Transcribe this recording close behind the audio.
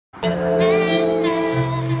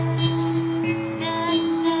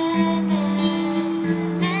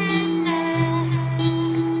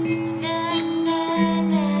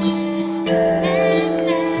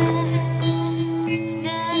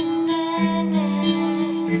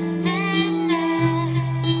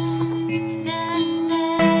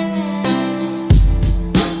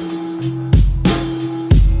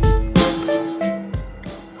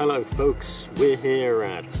Hello folks, we're here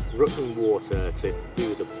at Rutland Water to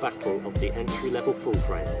do the battle of the entry-level full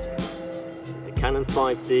frames. The Canon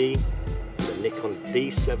 5D and the Nikon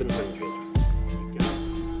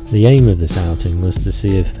D700. The aim of this outing was to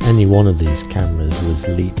see if any one of these cameras was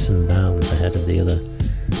leaps and bounds ahead of the other.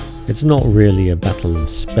 It's not really a battle of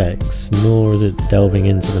specs, nor is it delving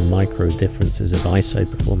into the micro differences of ISO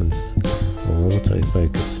performance or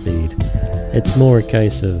autofocus speed. It's more a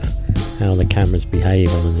case of how the cameras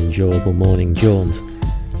behave on an enjoyable morning jaunt,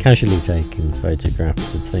 casually taking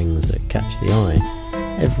photographs of things that catch the eye,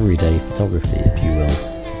 everyday photography if you will,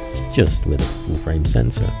 just with a full frame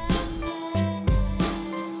sensor.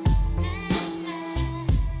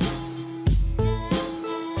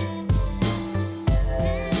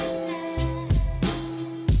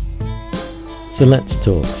 So let's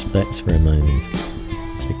talk specs for a moment.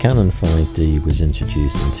 The Canon 5D was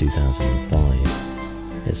introduced in 2005.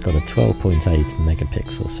 It's got a 12.8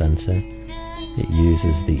 megapixel sensor. It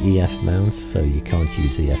uses the EF mount, so you can't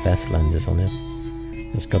use EFS lenses on it.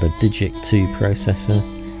 It's got a Digic 2 processor.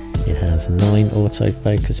 It has 9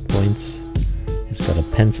 autofocus points. It's got a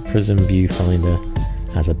pentaprism viewfinder,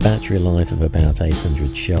 has a battery life of about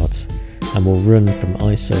 800 shots, and will run from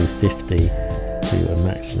ISO 50 to a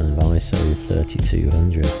maximum of ISO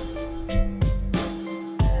 3200.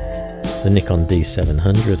 The Nikon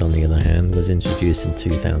D700 on the other hand was introduced in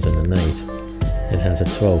 2008. It has a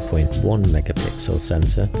 12.1 megapixel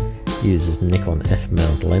sensor, uses Nikon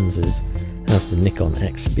f-mount lenses, has the Nikon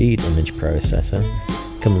X Speed image processor,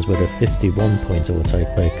 comes with a 51-point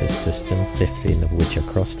autofocus system, 15 of which are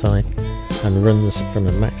cross-type, and runs from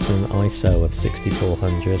a maximum ISO of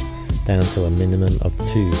 6400 down to a minimum of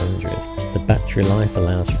 200. The battery life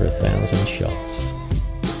allows for 1000 shots.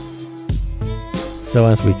 So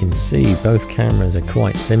as we can see, both cameras are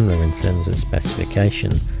quite similar in terms of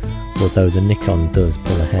specification, although the Nikon does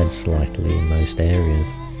pull ahead slightly in most areas.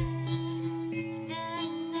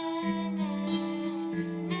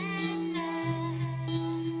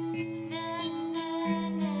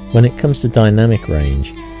 When it comes to dynamic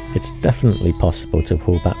range, it's definitely possible to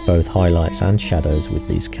pull back both highlights and shadows with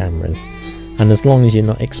these cameras, and as long as you're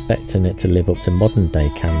not expecting it to live up to modern day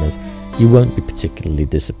cameras, you won't be particularly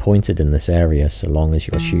disappointed in this area so long as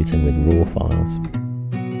you're shooting with RAW files.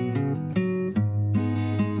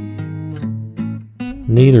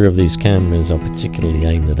 Neither of these cameras are particularly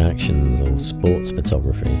aimed at actions or sports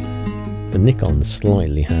photography. The Nikon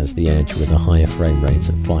slightly has the edge with a higher frame rate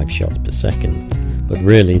of 5 shots per second, but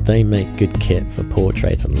really they make good kit for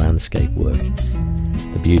portrait and landscape work.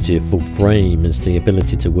 The beauty of full frame is the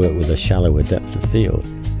ability to work with a shallower depth of field.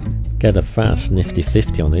 Get a fast nifty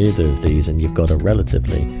 50 on either of these and you've got a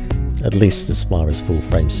relatively, at least as far as full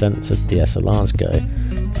frame sensor DSLRs go,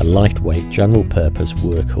 a lightweight general purpose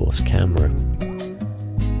workhorse camera.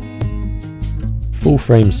 Full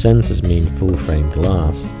frame sensors mean full frame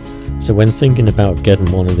glass, so when thinking about getting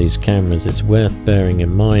one of these cameras it's worth bearing in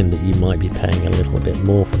mind that you might be paying a little bit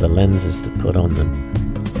more for the lenses to put on them.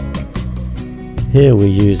 Here we're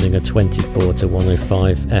using a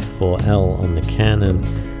 24-105 f4L on the Canon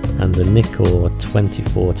and the Nikkor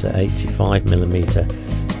 24-85mm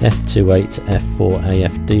f2.8-f4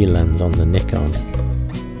 AFD lens on the Nikon.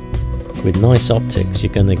 With nice optics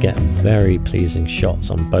you're going to get very pleasing shots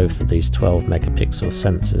on both of these 12 megapixel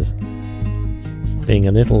sensors. Being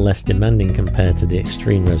a little less demanding compared to the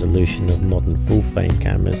extreme resolution of modern full frame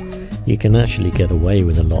cameras, you can actually get away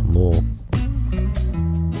with a lot more.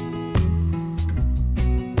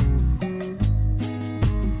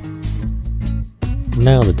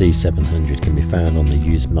 Now the D700 can be found on the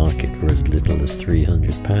used market for as little as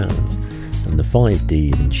 £300 and the 5D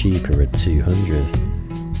even cheaper at £200.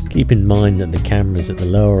 Keep in mind that the cameras at the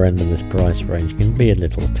lower end of this price range can be a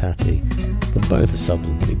little tatty, but both are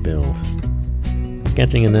solidly built.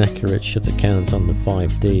 Getting an accurate shutter count on the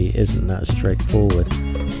 5D isn't that straightforward.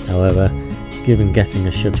 However, given getting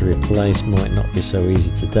a shutter replaced might not be so easy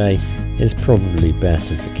today, it's probably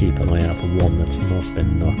better to keep an eye out for one that's not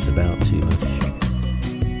been knocked about too much.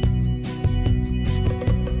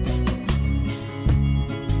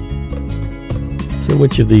 So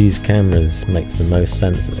which of these cameras makes the most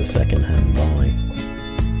sense as a second-hand buy?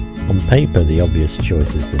 On paper the obvious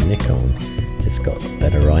choice is the Nikon. It's got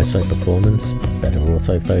better ISO performance, better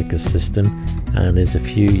autofocus system, and is a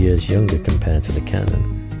few years younger compared to the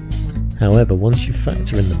Canon. However, once you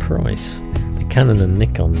factor in the price, the Canon and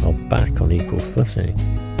Nikon are back on equal footing.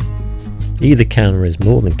 Either camera is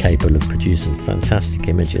more than capable of producing fantastic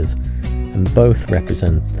images, and both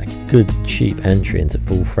represent a good cheap entry into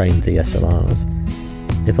full-frame DSLRs.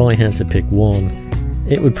 If I had to pick one,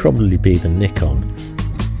 it would probably be the Nikon,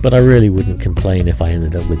 but I really wouldn't complain if I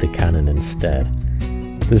ended up with the Canon instead.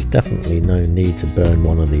 There's definitely no need to burn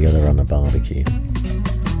one or the other on a barbecue.